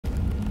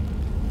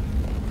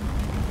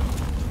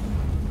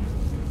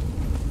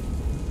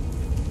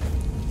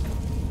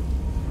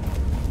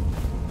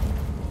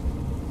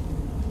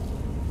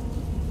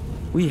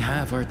We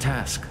have our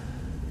task.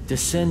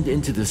 Descend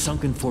into the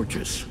sunken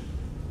fortress.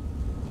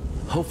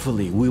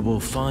 Hopefully we will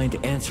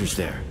find answers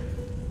there.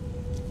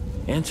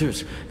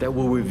 Answers that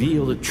will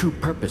reveal the true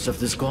purpose of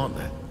this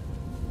gauntlet.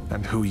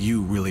 And who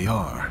you really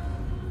are.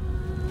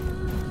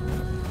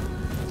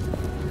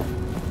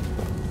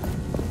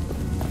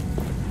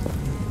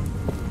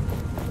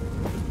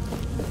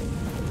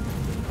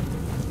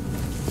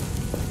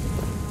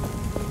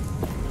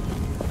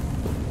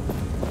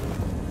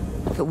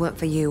 If it weren't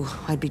for you,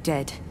 I'd be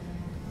dead.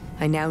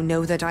 I now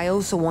know that I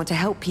also want to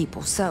help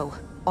people, so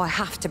I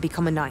have to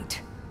become a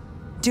knight.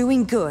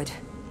 Doing good,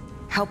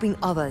 helping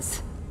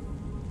others.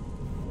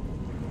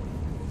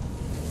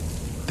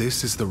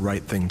 This is the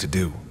right thing to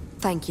do.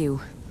 Thank you.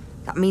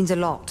 That means a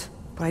lot,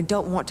 but I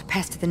don't want to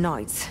pester the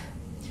knights.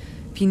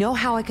 If you know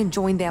how I can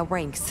join their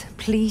ranks,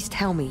 please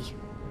tell me.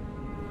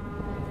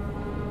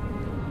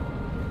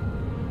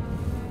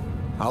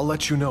 I'll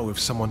let you know if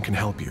someone can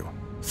help you.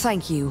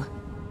 Thank you.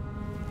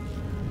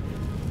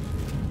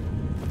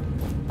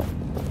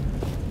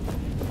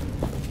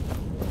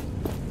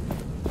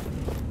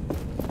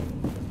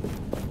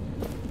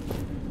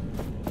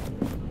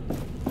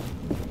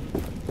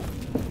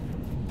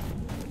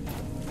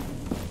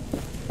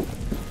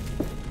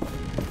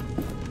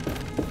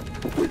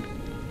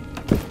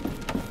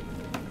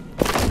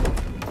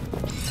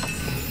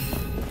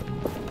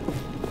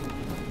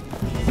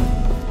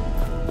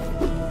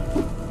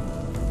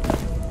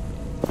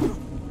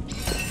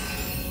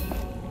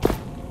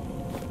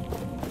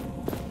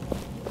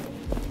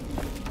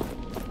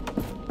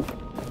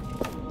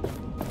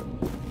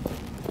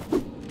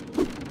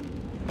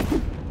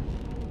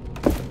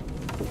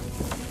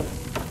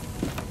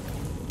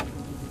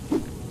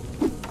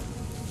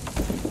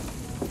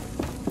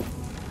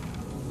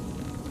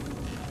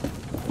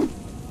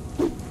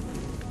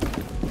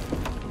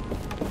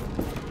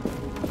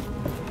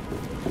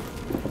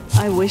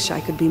 I wish I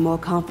could be more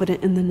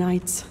confident in the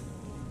Knights.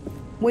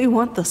 We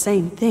want the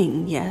same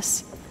thing,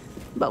 yes,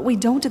 but we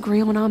don't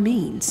agree on our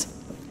means,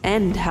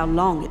 and how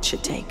long it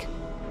should take.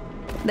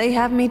 They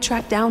have me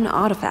track down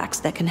artifacts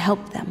that can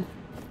help them.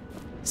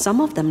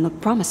 Some of them look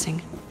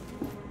promising.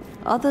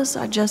 Others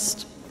are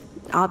just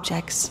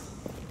objects.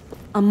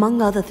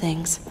 Among other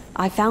things,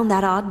 I found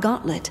that odd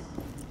gauntlet.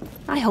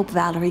 I hope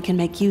Valerie can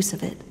make use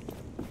of it.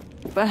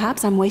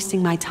 Perhaps I'm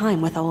wasting my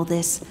time with all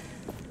this,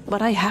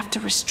 but I have to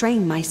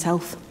restrain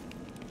myself.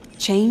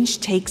 Change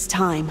takes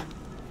time.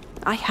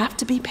 I have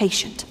to be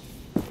patient.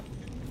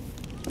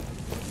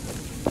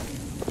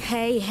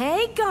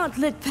 Hey,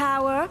 Gauntlet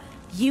Power!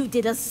 You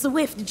did a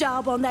swift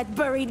job on that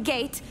buried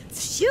gate.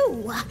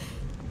 Phew!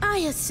 I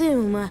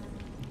assume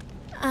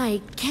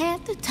I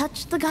can't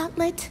touch the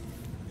gauntlet?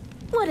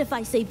 What if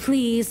I say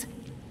please?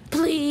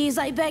 Please,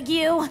 I beg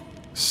you?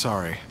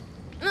 Sorry.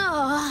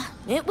 Oh,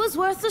 it was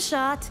worth a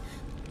shot.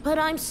 But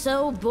I'm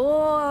so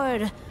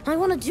bored. I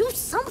want to do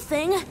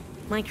something.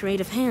 My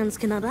creative hands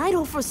cannot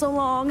idle for so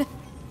long.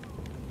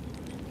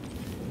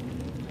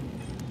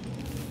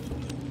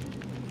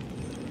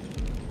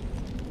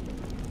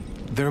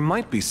 There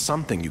might be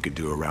something you could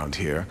do around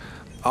here.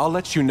 I'll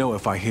let you know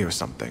if I hear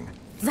something.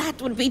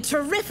 That would be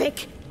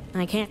terrific.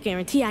 I can't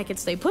guarantee I could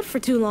stay put for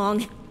too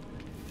long.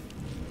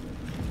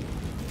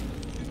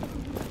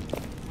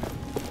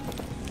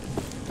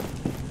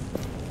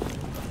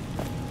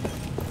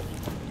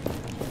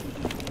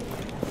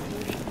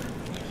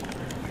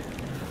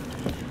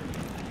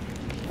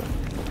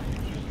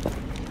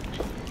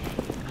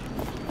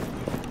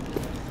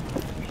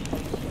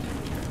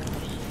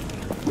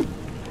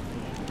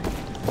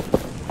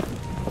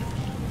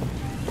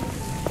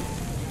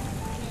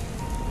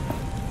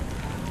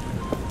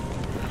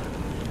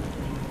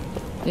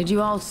 Did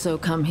you also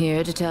come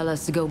here to tell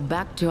us to go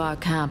back to our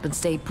camp and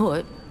stay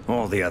put?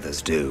 All the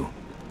others do.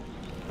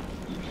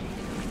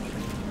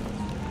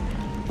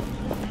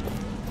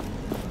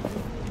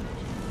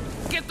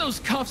 Get those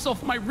cuffs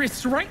off my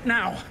wrists right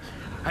now!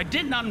 I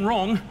did nothing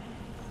wrong.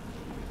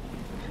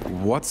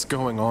 What's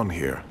going on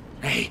here?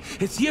 Hey,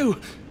 it's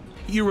you!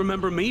 You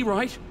remember me,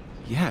 right?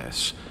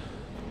 Yes.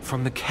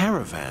 From the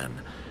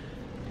caravan.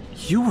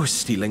 You were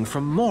stealing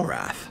from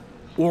Morath.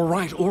 All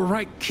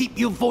right, keep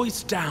your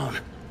voice down.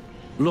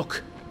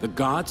 Look, the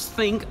guards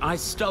think I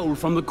stole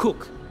from the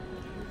cook.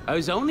 I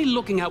was only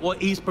looking at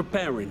what he's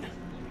preparing.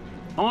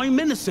 I'm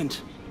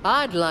innocent.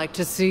 I'd like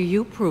to see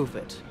you prove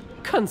it,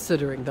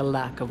 considering the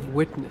lack of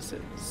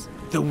witnesses.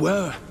 There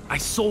were. I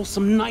saw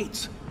some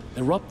knights.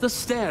 They're up the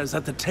stairs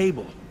at the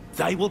table.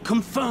 They will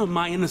confirm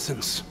my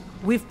innocence.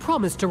 We've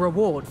promised a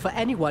reward for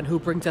anyone who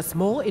brings us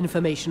more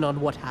information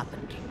on what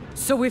happened.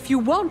 So if you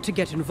want to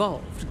get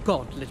involved,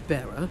 Gauntlet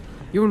Bearer,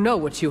 you know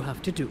what you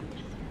have to do.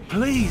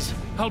 Please,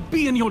 I'll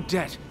be in your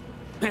debt.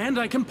 And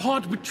I can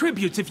part with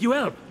tributes if you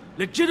help.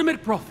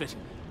 Legitimate profit.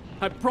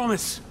 I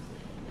promise.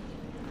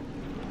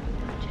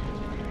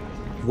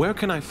 Where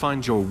can I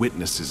find your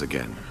witnesses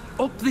again?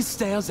 Up the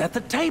stairs at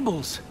the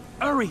tables.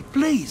 Hurry,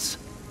 please.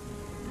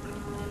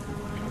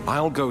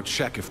 I'll go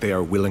check if they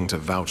are willing to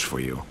vouch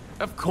for you.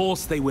 Of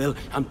course they will.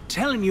 I'm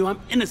telling you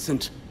I'm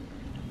innocent.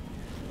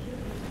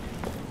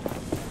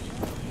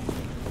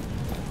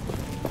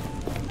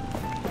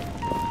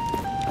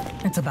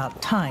 It's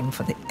about time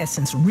for the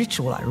essence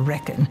ritual, I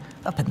reckon,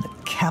 up in the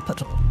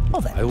capital.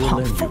 All that I will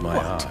pomp lend for you my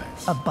what?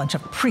 eyes. A bunch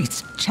of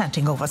priests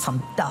chanting over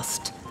some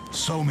dust.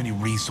 So many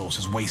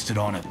resources wasted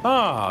on it.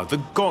 Ah, the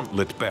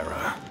gauntlet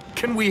bearer.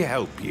 Can we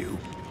help you?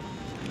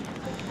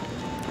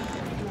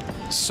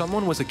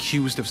 Someone was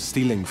accused of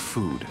stealing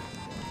food.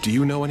 Do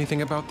you know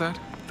anything about that?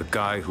 The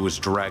guy who was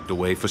dragged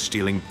away for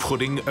stealing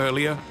pudding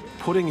earlier?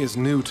 Pudding is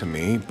new to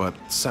me, but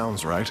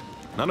sounds right.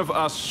 None of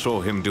us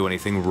saw him do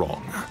anything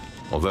wrong.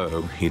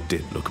 Although, he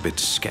did look a bit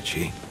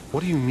sketchy.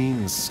 What do you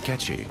mean,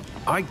 sketchy?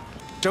 I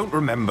don't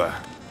remember.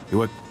 You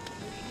were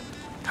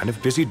kind of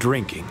busy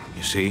drinking,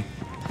 you see.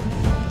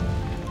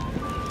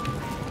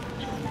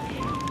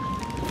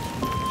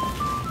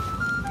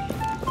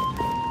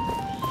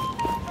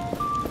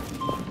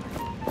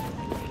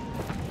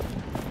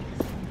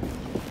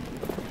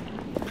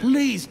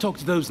 Please talk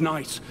to those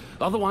knights.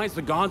 Otherwise,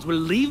 the guards will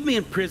leave me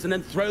in prison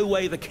and throw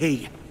away the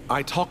key.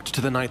 I talked to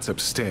the knights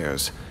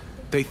upstairs.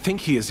 They think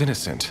he is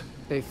innocent.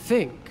 They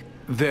think?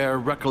 Their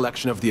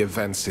recollection of the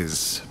events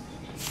is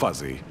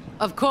fuzzy.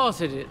 Of course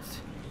it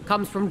is.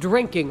 Comes from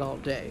drinking all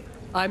day.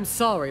 I'm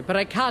sorry, but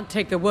I can't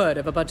take the word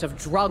of a bunch of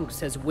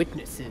drunks as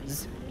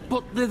witnesses.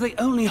 But they're the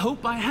only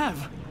hope I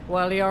have.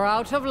 Well, you're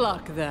out of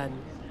luck then.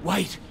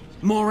 Wait,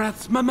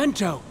 Morath's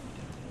memento.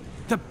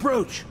 The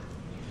brooch.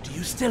 Do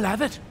you still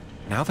have it?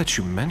 Now that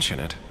you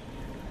mention it,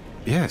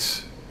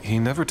 yes, he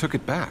never took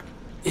it back.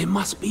 It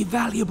must be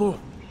valuable,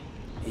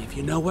 if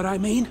you know what I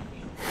mean.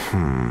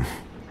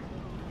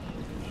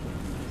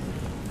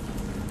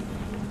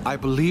 I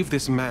believe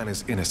this man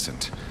is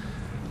innocent.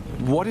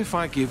 What if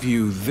I give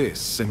you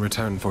this in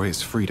return for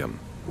his freedom?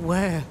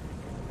 Where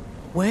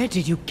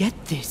did you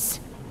get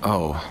this?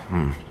 Oh,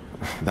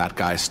 that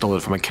guy stole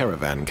it from a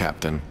caravan,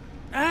 Captain.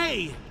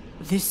 Hey!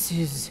 This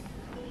is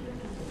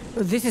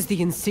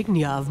the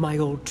insignia of my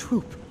old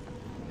troop.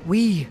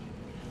 We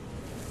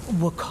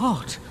were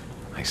caught.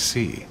 I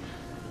see.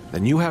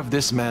 Then you have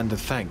this man to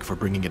thank for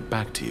bringing it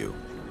back to you.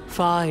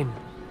 Fine.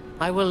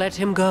 I will let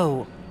him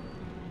go.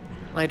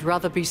 I'd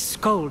rather be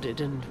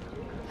scolded and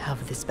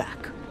have this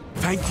back.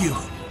 Thank you.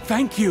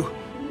 Thank you.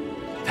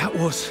 That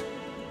was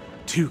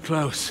too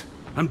close.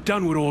 I'm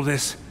done with all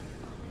this.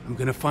 I'm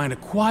gonna find a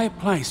quiet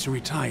place to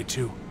retire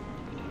to.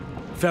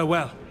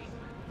 Farewell.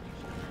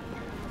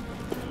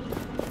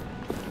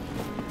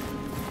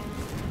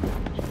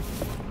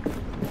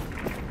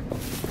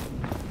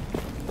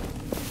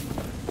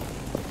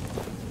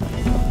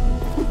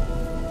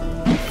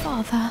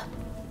 Father.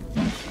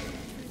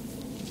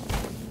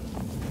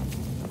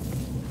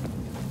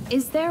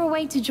 Is there a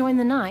way to join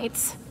the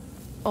Knights?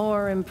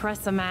 Or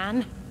impress a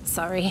man?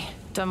 Sorry,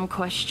 dumb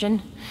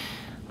question.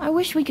 I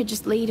wish we could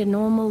just lead a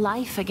normal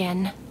life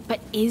again.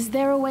 But is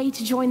there a way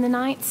to join the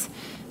Knights?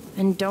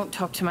 And don't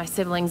talk to my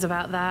siblings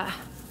about that.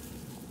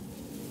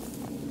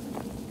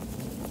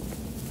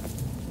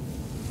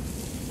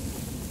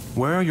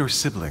 Where are your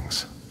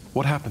siblings?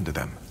 What happened to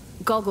them?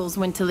 Goggles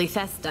went to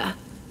Lythesta.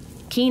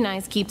 Keen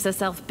Eyes keeps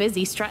herself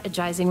busy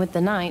strategizing with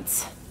the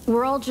Knights.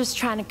 We're all just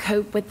trying to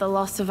cope with the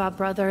loss of our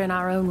brother in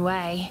our own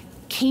way.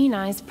 Keen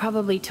Eyes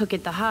probably took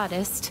it the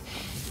hardest,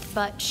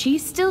 but she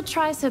still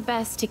tries her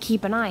best to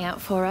keep an eye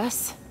out for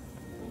us.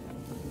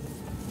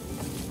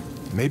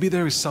 Maybe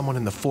there is someone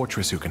in the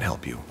fortress who can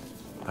help you.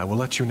 I will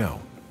let you know.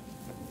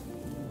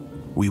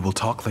 We will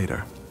talk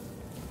later.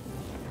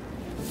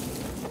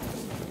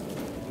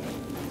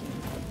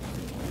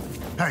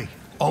 Hey,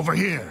 over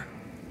here.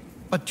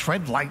 But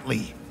tread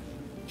lightly.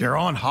 You're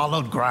on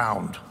hallowed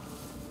ground.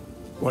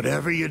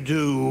 Whatever you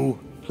do,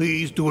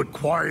 please do it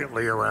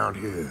quietly around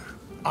here.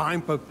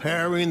 I'm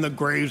preparing the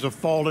graves of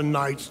fallen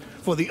knights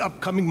for the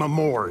upcoming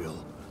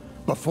memorial.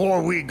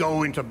 Before we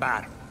go into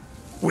battle,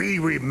 we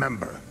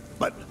remember.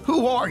 But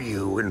who are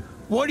you, and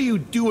what are you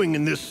doing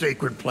in this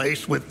sacred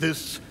place with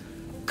this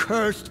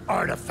cursed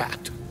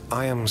artifact?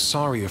 I am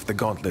sorry if the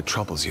gauntlet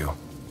troubles you.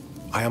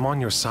 I am on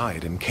your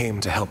side and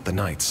came to help the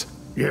knights.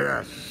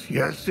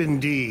 Yes,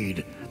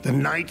 indeed. The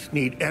knights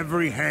need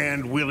every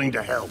hand willing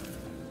to help.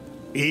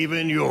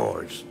 Even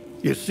yours.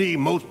 You see,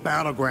 most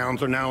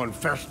battlegrounds are now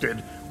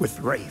infested with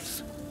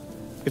wraiths.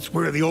 It's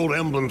where the old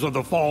emblems of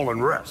the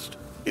fallen rest.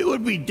 It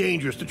would be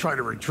dangerous to try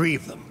to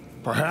retrieve them.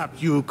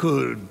 Perhaps you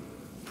could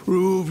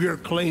prove your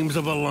claims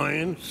of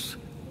alliance?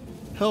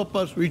 Help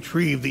us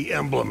retrieve the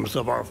emblems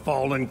of our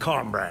fallen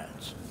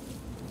comrades.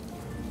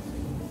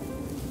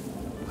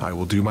 I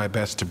will do my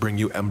best to bring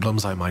you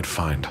emblems I might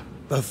find.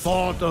 The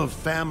thought of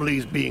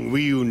families being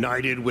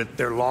reunited with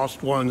their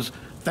lost ones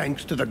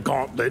thanks to the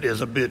gauntlet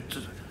is a bit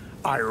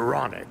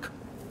ironic.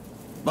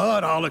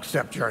 But I'll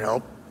accept your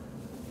help.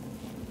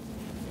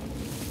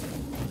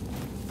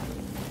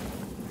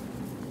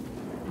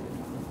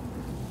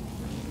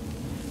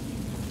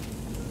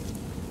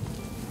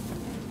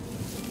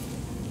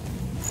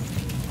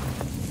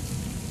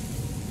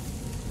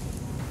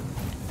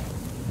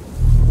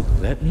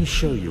 Let me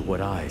show you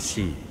what I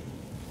see.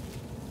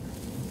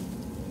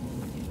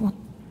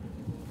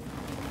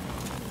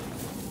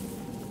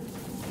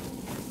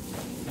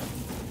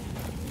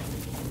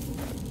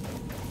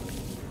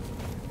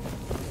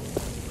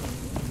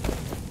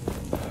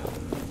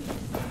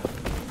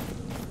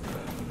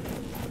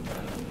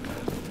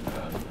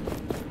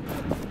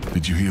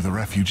 Did you hear the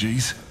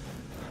refugees?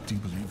 Do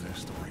you believe their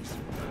stories?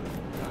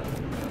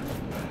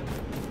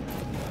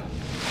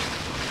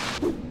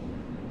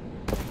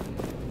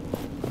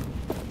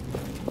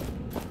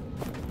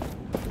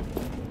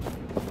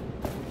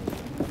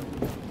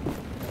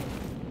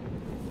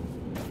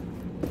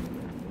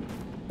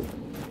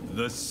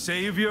 The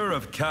savior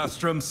of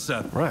Castrum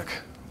 7. Rek,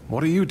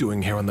 what are you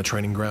doing here on the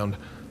training ground?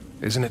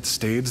 Isn't it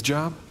Stade's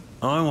job?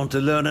 I want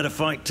to learn how to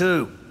fight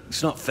too.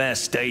 It's not fair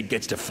Stade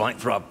gets to fight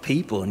for our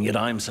people, and yet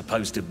I'm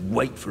supposed to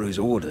wait for his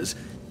orders.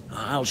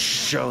 I'll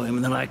show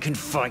him that I can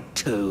fight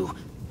too.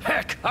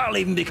 Heck, I'll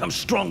even become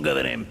stronger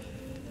than him.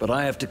 But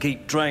I have to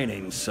keep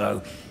training,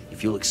 so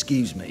if you'll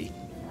excuse me.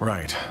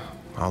 Right.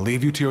 I'll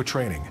leave you to your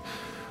training.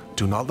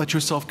 Do not let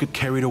yourself get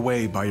carried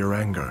away by your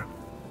anger.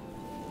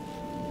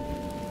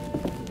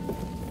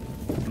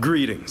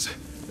 Greetings.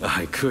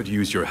 I could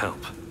use your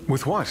help.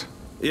 With what?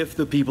 If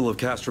the people of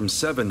Castrum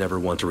 7 ever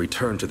want to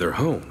return to their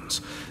homes,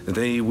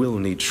 they will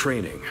need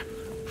training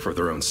for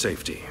their own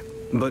safety.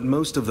 But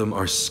most of them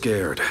are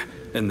scared,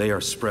 and they are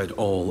spread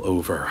all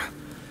over.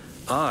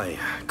 I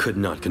could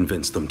not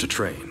convince them to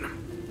train.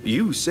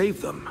 You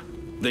saved them.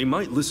 They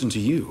might listen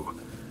to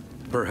you.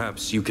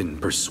 Perhaps you can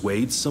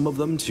persuade some of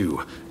them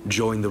to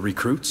join the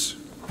recruits?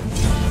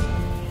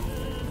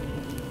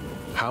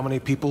 How many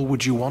people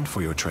would you want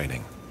for your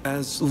training?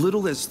 As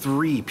little as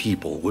 3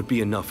 people would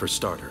be enough for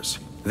starters.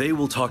 They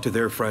will talk to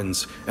their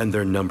friends, and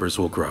their numbers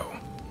will grow.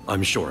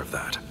 I'm sure of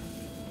that.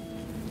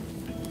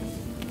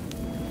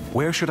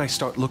 Where should I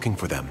start looking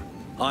for them?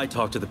 I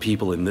talked to the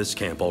people in this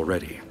camp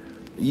already.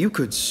 You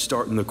could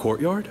start in the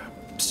courtyard.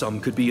 Some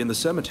could be in the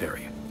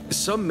cemetery.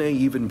 Some may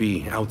even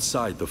be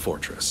outside the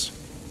fortress.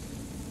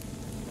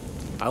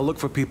 I'll look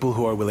for people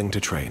who are willing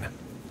to train.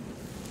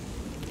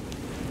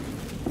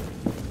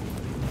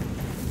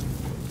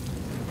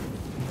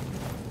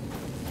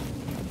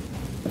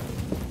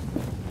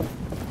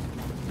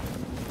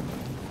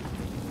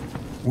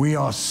 We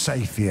are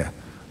safe here.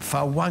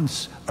 For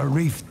once, a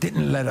reef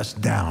didn't let us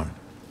down.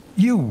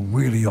 You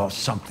really are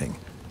something,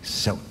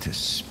 so to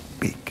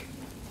speak.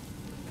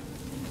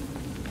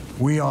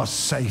 We are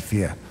safe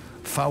here.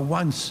 For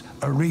once,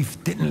 a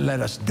reef didn't let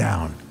us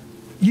down.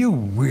 You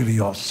really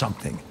are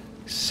something,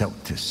 so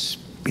to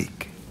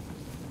speak.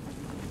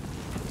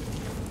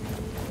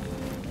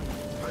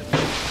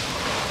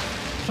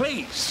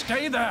 Please,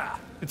 stay there.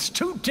 It's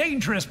too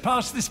dangerous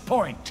past this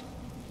point.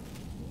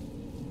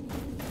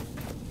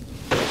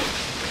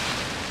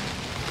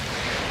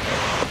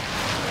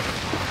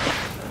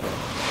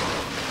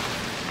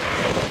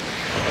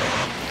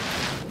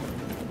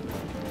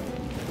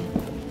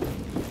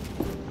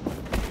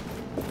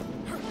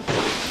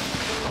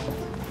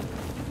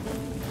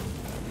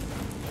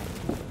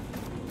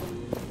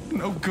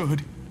 No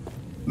good.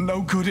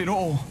 No good at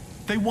all.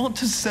 They want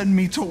to send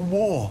me to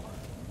war.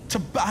 To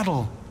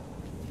battle.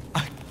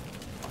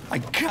 I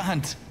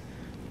can't.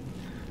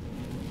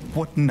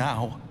 What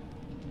now?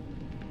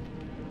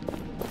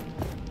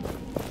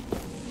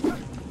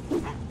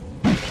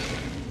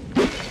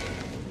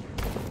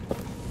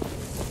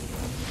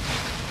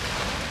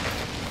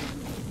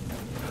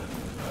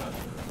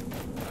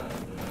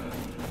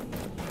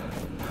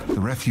 The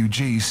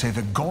refugees say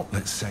the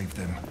gauntlet saved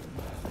them.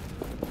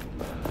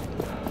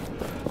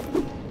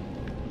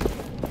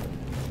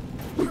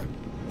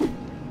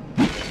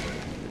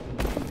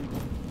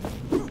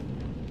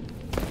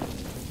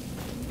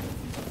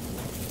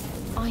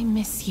 I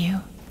miss you.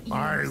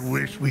 I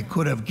wish we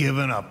could have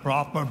given a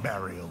proper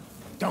burial.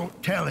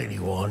 Don't tell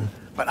anyone,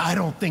 but I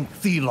don't think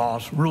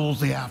Thelos rules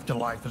the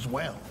afterlife as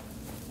well.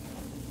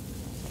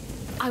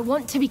 I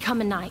want to become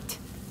a knight.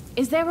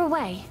 Is there a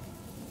way?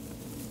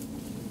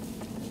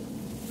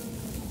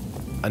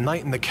 A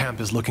knight in the camp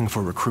is looking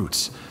for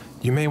recruits.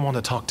 You may want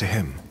to talk to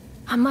him.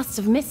 I must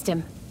have missed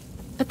him.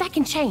 But that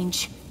can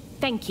change.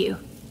 Thank you.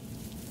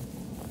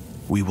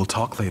 We will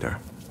talk later.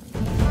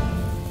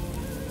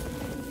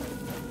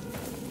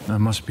 There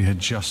must be a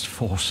just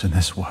force in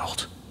this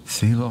world.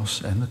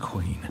 Thelos and the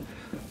Queen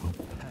will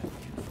pay.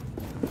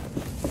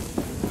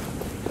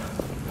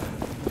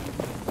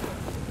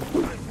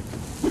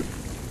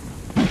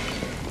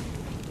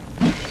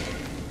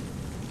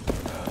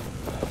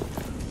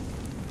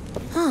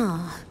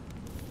 Huh.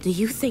 Do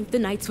you think the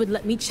Knights would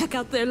let me check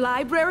out their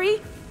library?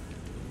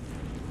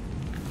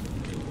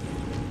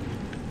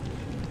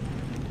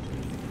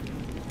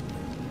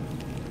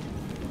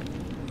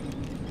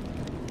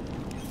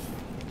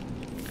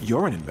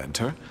 You're an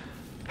inventor.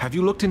 Have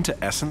you looked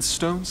into essence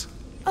stones?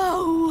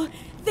 Oh,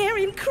 they're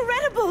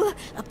incredible!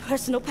 A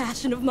personal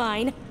passion of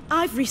mine.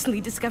 I've recently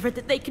discovered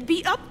that they could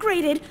be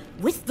upgraded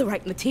with the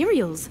right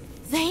materials.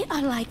 They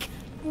are like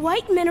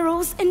white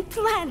minerals and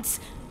plants,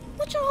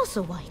 which are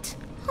also white.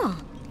 Huh.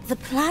 The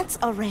plants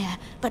are rare,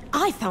 but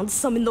I found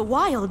some in the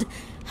wild.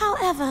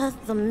 However,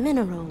 the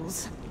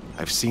minerals...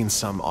 I've seen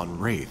some on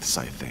wraiths,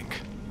 I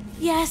think.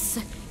 Yes,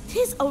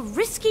 'tis a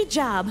risky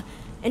job.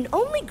 And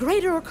only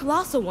greater or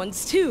colossal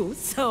ones, too,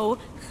 so...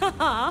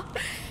 haha.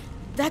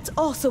 That's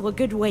also a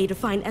good way to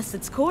find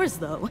essence cores,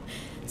 though.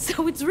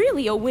 So it's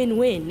really a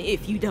win-win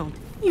if you don't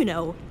you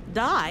know,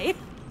 die.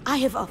 I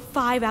have a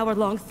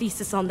 5-hour-long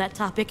thesis on that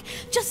topic.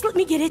 Just let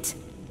me get it.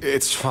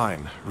 It's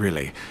fine,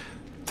 really.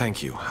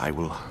 Thank you. I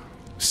will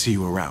see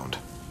you around.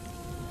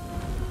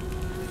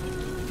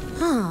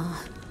 Huh.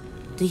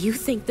 Do you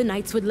think the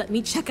Knights would let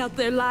me check out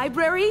their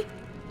library?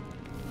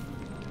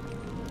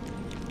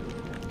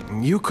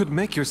 You could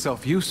make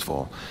yourself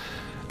useful.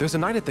 There's a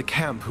knight at the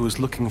camp who is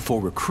looking for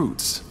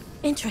recruits.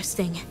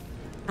 Interesting.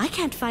 I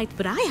can't fight,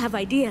 but I have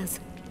ideas.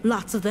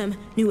 Lots of them.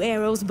 New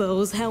arrows,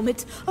 bows,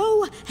 helmets.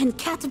 Oh, and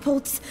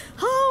catapults.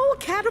 Oh,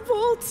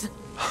 catapults!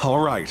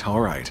 All right,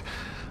 all right.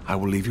 I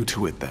will leave you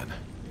to it then.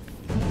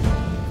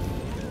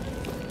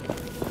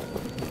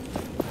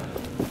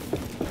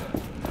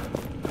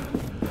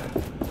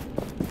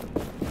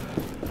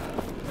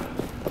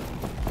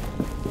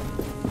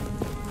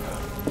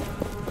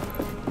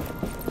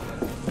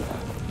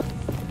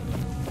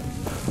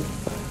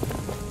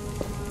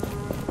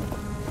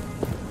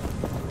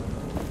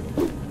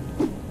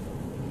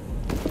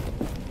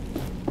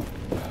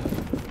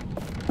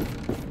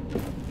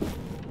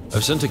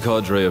 I've sent a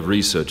cadre of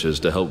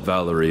researchers to help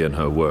Valerie in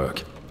her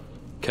work.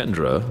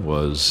 Kendra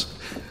was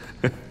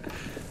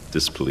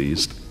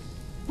displeased.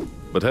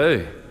 But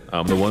hey,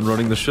 I'm the one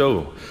running the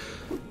show.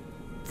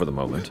 For the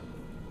moment.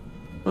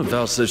 Well,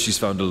 Val says she's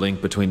found a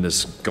link between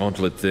this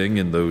gauntlet thing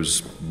and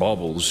those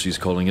baubles she's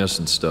calling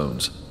essence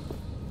stones.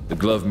 The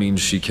glove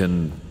means she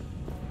can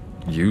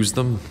use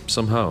them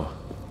somehow.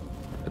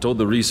 I told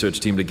the research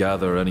team to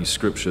gather any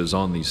scriptures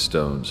on these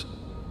stones.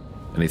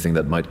 Anything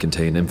that might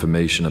contain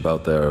information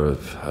about their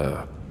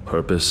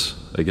purpose,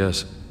 I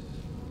guess.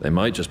 They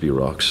might just be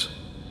rocks.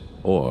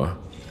 Or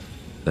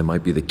they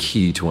might be the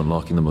key to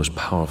unlocking the most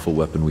powerful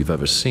weapon we've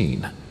ever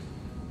seen.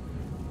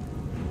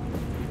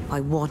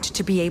 I want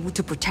to be able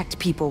to protect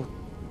people.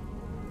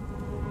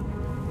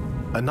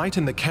 A knight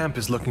in the camp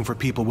is looking for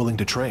people willing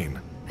to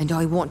train. And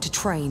I want to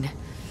train.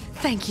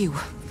 Thank you.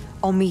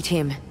 I'll meet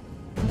him.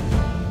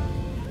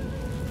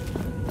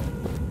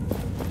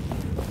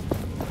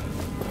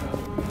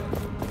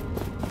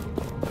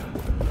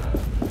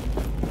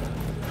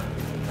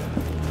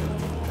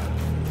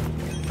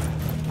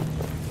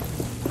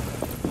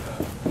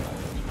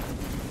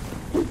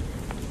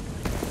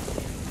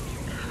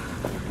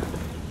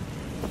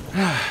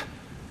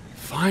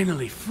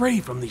 Finally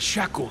free from these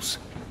shackles.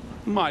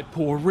 My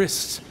poor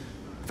wrists.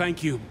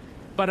 Thank you,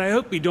 but I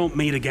hope we don't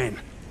meet again.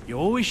 You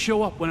always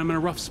show up when I'm in a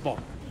rough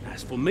spot.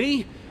 As for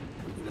me,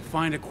 I'm gonna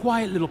find a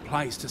quiet little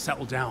place to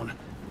settle down.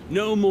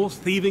 No more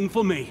thieving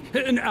for me.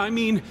 I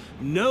mean,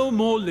 no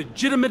more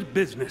legitimate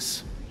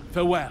business.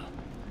 Farewell.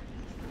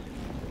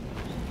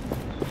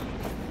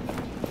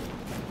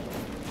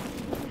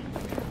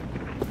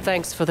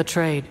 Thanks for the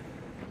trade.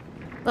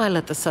 I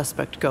let the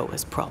suspect go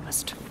as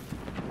promised.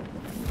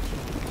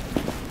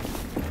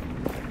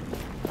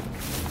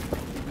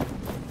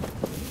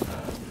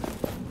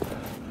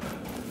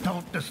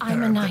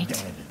 I'm a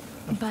knight,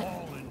 but...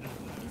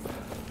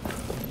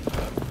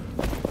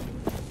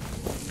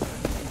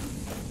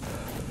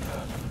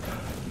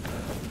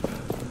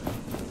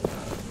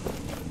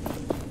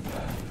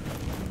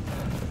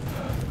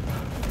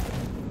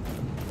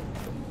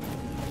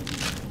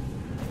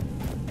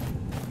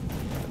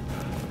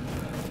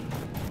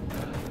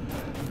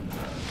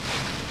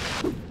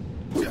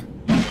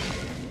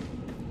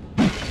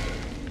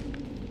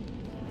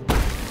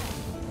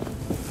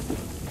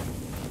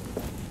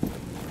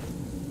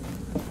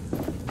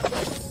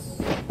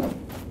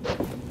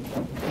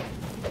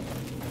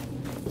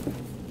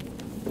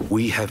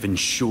 We have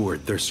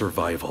ensured their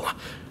survival.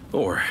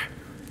 Or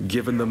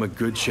given them a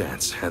good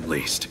chance, at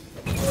least.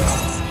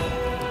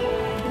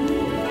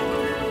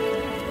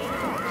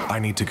 I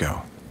need to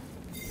go.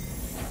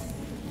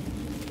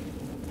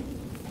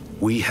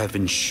 We have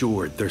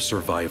ensured their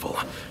survival.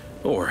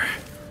 Or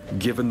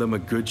given them a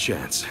good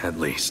chance, at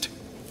least.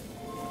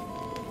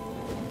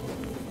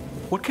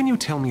 What can you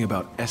tell me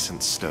about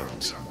essence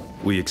stones?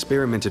 We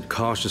experimented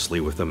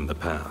cautiously with them in the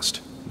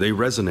past. They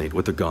resonate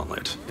with the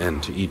gauntlet,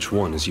 and each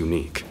one is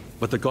unique.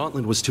 But the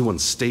gauntlet was too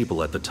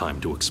unstable at the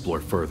time to explore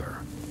further.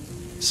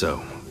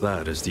 So,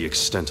 that is the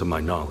extent of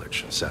my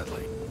knowledge,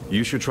 sadly.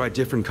 You should try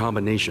different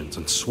combinations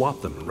and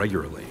swap them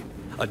regularly.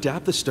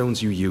 Adapt the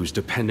stones you use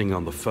depending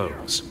on the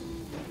foes.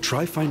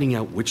 Try finding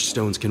out which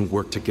stones can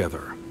work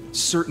together.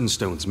 Certain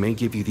stones may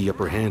give you the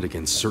upper hand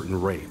against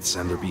certain wraiths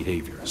and their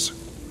behaviors.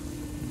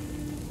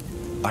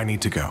 I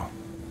need to go.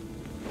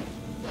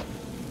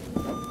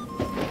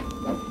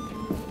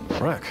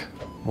 Rek,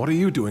 what are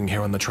you doing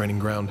here on the training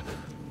ground?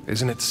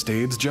 Isn't it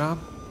Stade's job?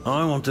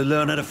 I want to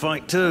learn how to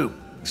fight too.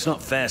 It's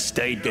not fair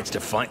Stade gets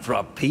to fight for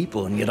our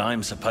people, and yet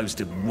I'm supposed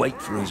to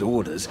wait for his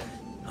orders.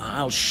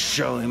 I'll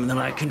show him that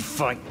I can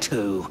fight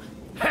too.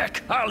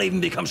 Heck, I'll even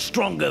become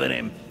stronger than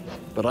him.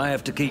 But I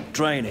have to keep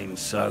training,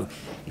 so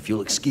if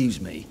you'll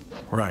excuse me.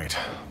 Right.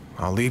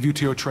 I'll leave you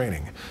to your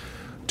training.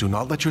 Do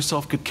not let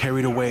yourself get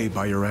carried away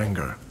by your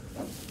anger.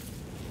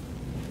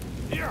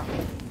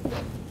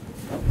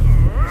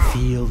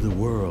 Feel the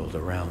world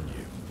around you.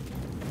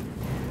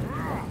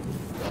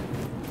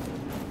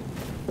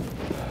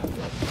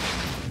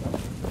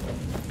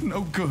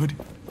 No good.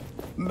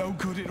 No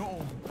good at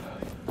all.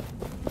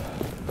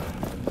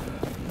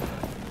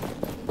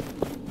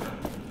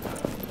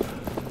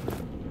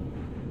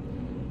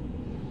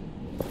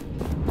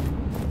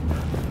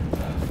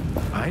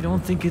 I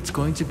don't think it's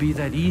going to be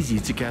that easy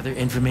to gather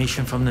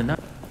information from the night.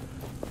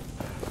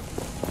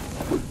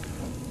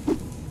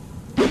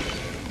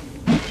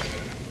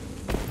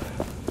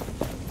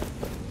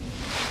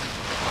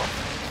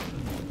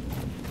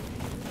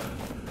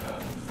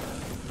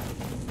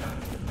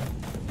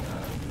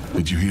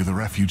 Did you hear the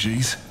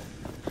refugees?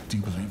 Do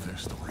you believe their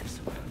stories?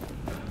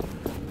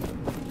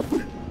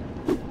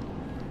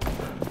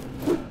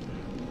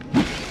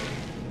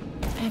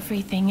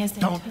 Everything is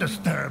Don't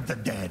disturb the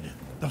dead.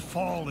 The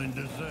fallen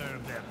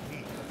deserve their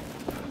peace.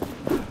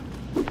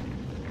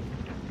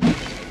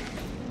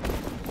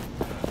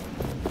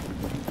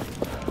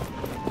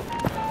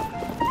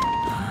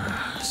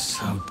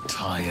 So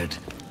tired.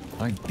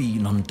 I've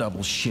been on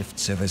double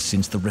shifts ever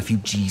since the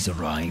refugees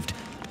arrived.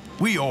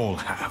 We all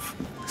have.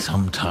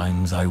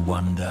 Sometimes I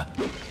wonder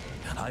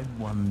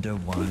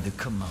why the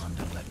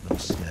commander let them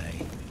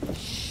stay.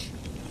 Shh.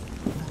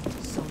 Not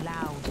so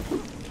loud.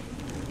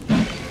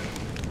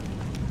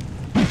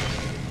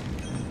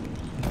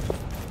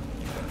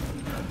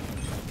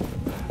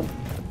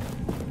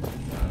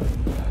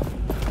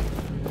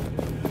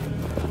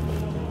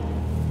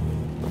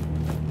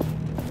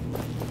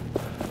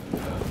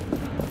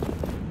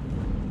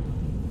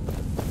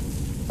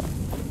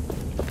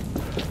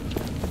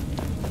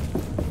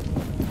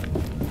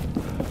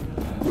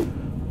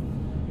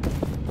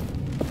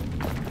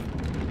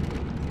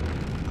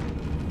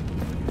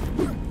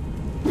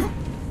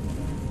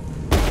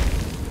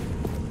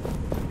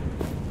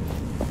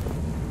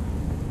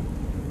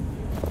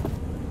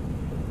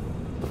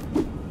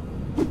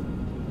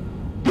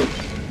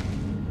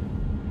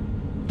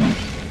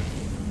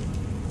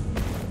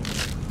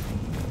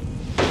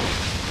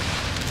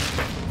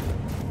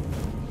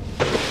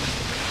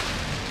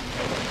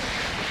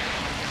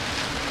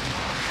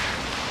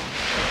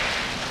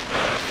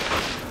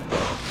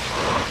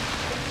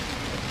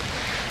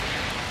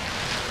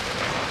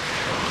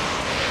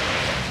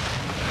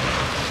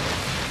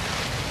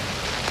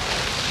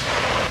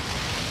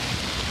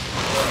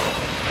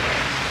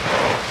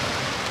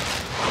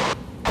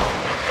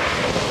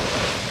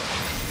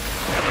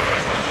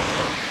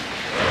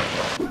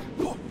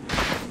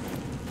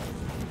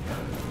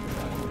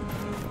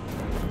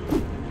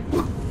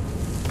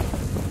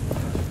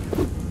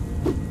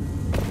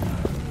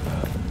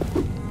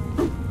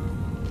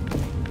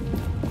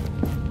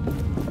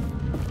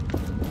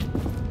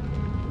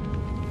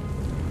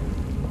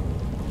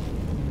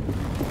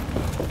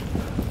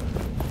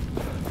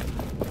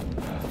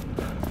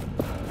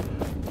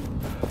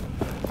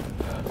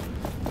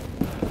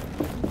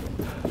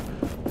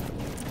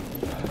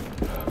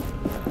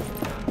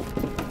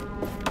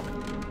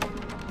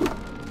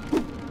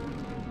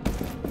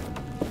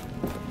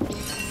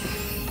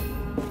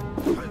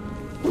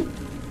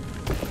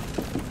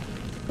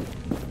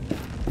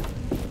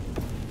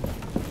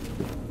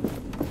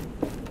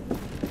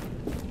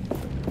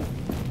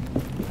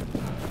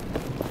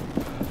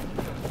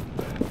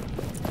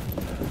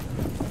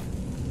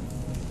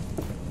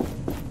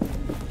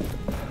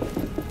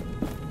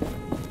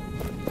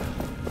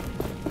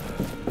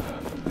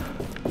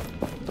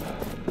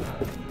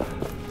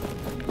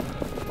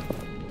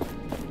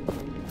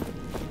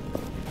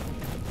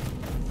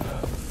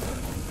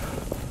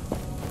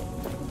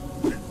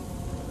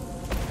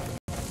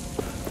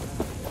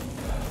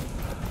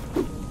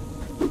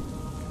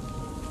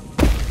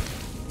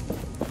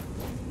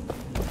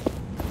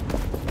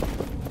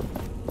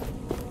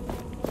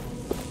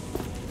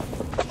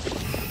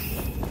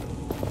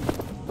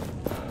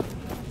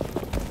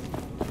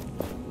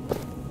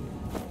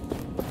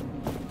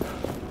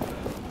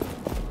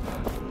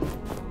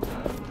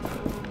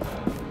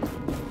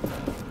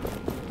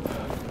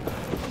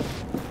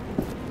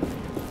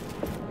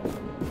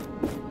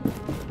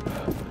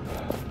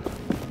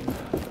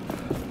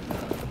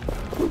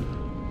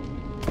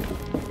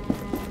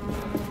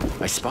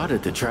 I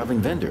spotted the traveling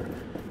vendor.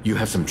 You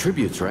have some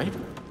tributes, right?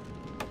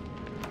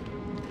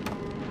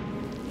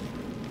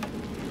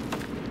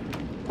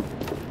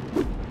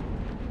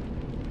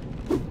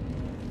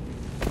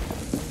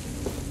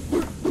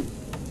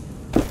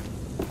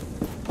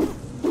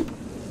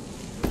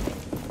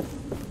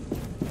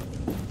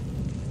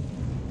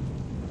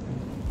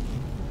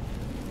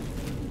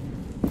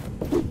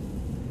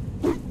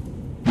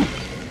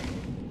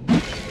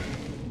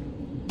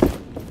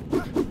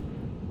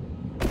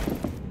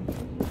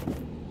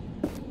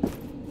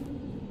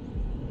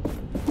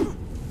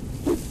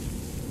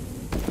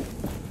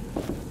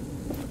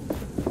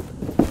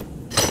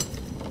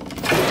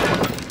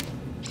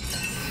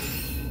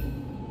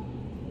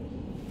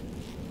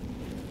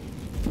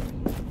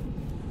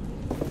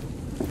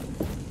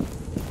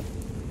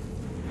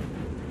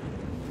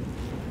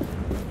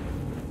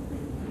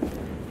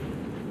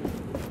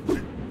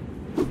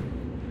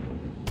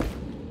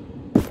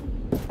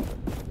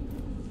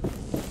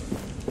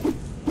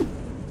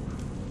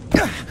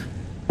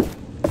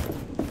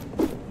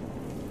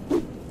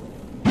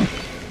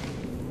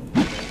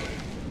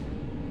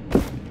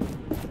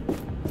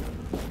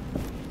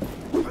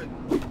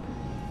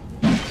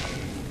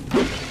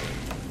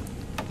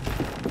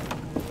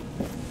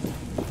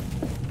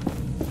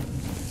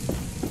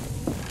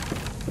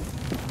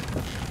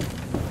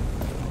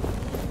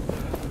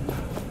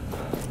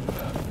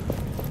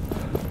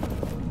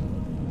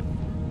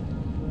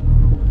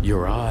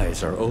 Your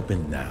eyes are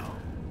opened now.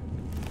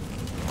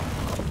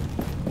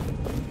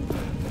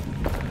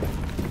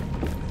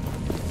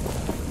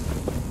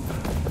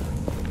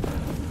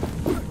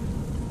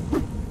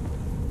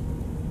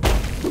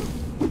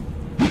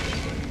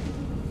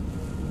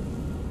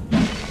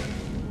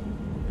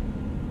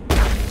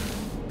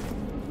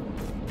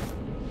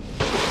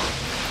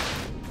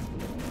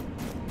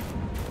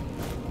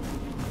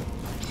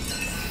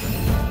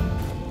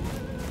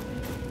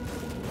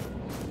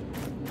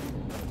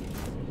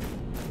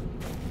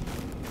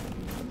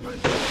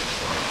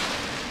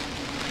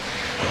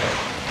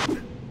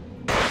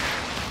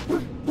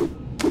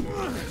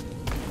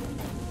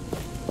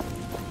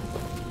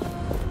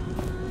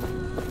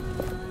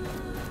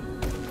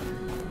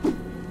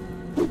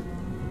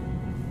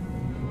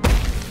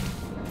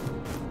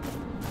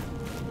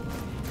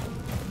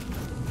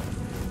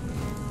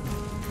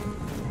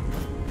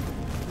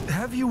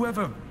 Have you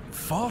ever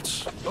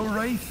fought a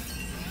wraith?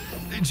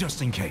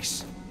 Just in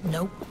case.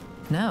 Nope.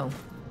 No.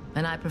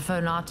 And I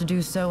prefer not to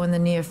do so in the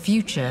near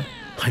future.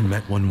 I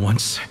met one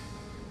once.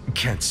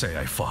 Can't say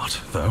I fought,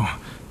 though.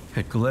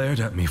 It glared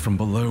at me from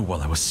below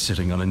while I was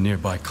sitting on a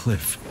nearby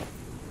cliff.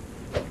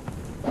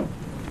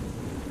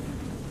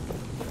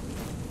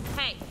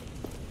 Hey,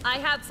 I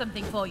have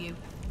something for you.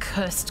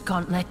 Cursed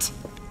gauntlet.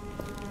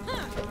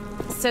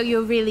 So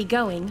you're really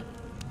going?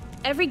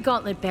 Every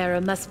gauntlet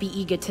bearer must be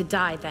eager to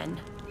die, then.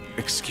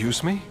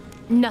 Excuse me?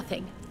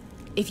 Nothing.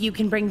 If you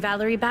can bring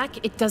Valerie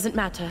back, it doesn't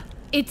matter.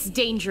 It's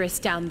dangerous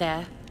down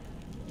there.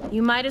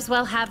 You might as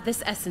well have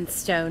this essence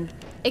stone.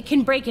 It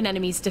can break an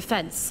enemy's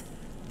defense.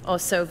 Or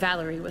so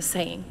Valerie was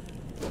saying.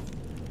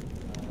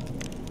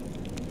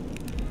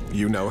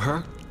 You know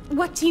her?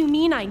 What do you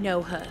mean I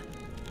know her?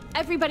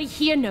 Everybody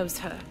here knows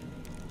her.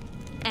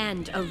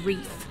 And a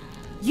reef.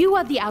 You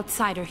are the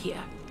outsider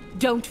here.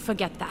 Don't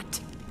forget that.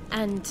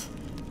 And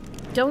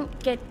don't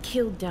get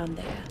killed down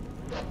there.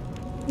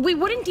 We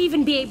wouldn't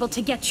even be able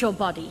to get your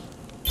body.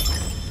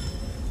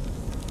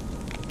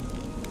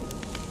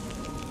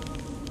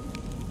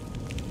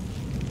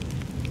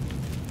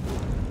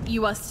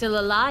 You are still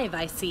alive,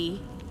 I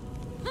see.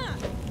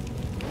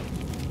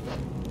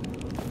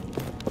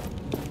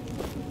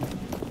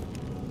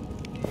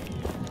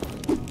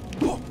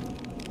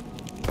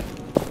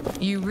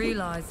 You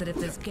realize that if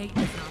this gate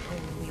does not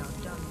hold, we are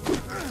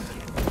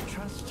done.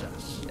 Trust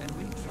us, and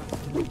we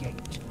trust in the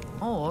gate.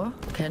 Or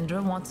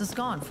Kendra wants us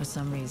gone for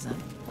some reason.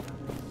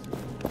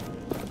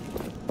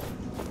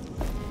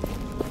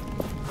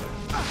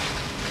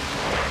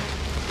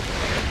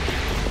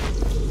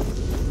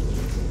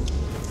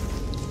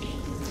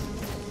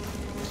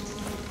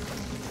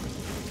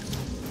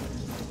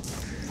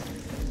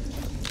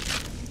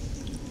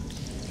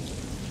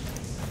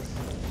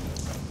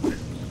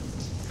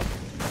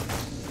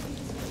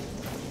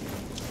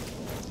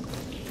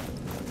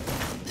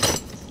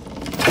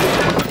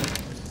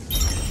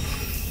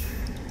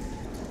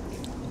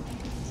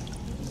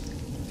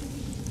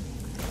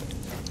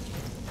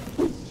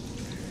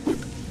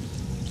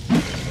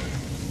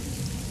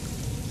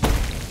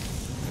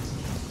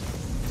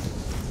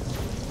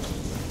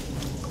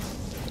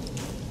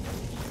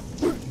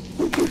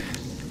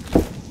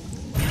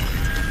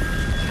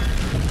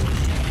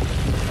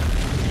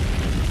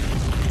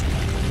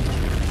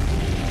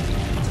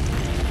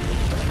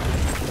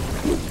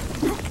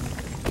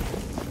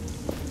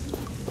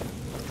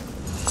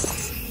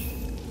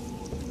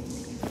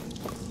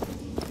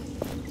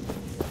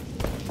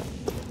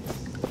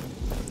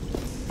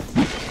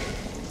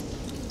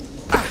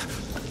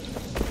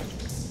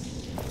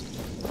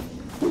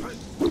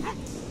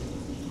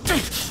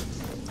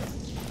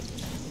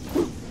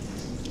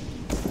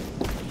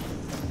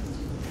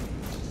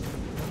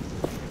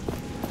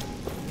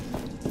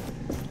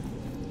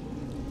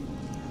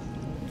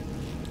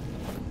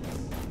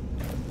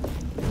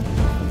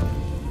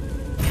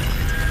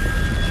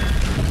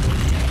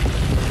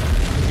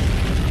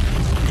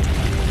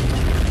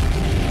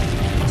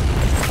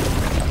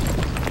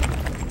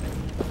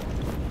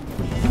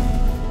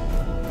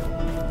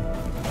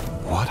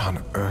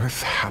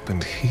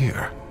 happened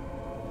here?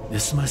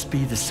 This must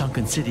be the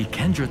sunken city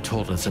Kendra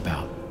told us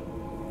about.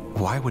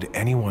 Why would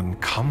anyone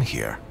come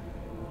here?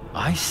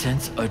 I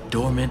sense a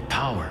dormant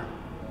power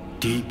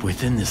deep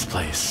within this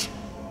place.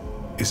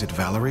 Is it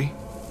Valerie?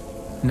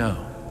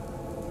 No.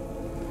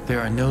 There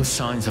are no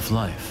signs of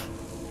life.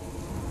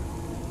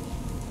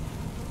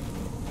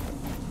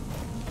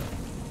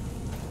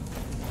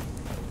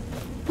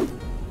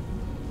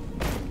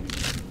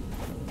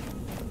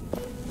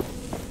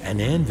 An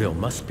anvil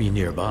must be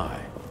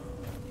nearby.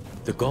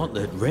 The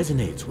gauntlet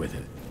resonates with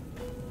it.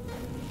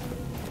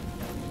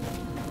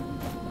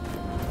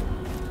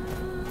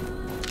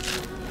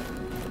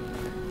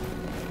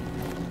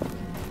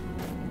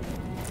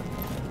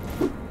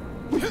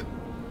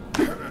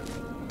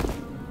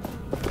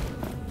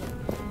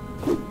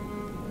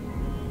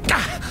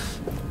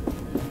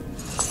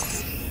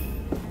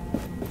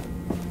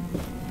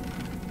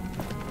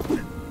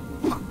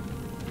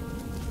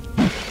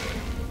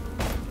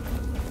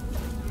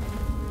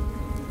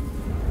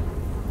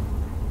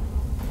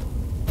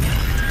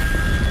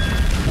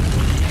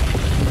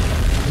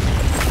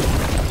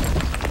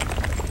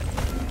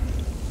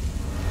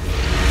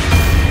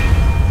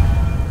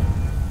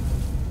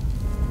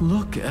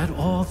 at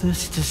all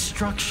this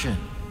destruction.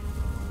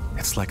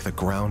 It's like the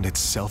ground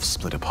itself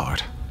split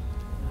apart.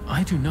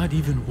 I do not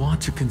even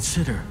want to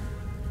consider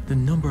the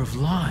number of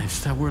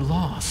lives that were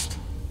lost.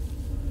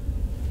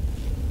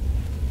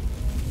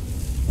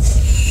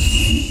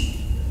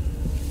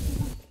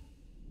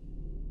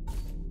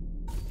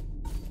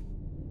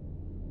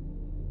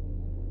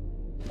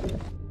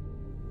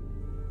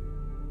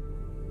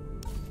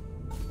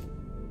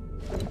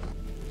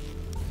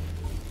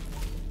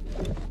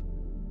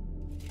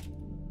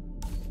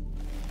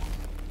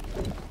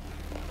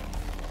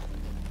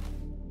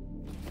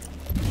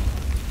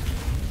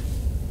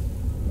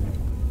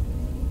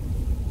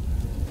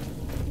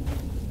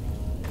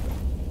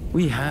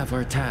 We have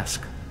our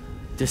task.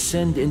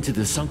 Descend into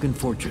the sunken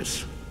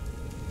fortress.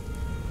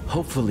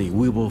 Hopefully,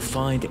 we will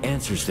find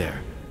answers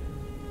there.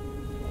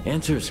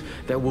 Answers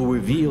that will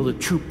reveal the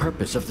true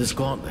purpose of this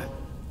gauntlet.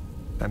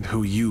 And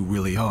who you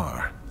really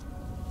are.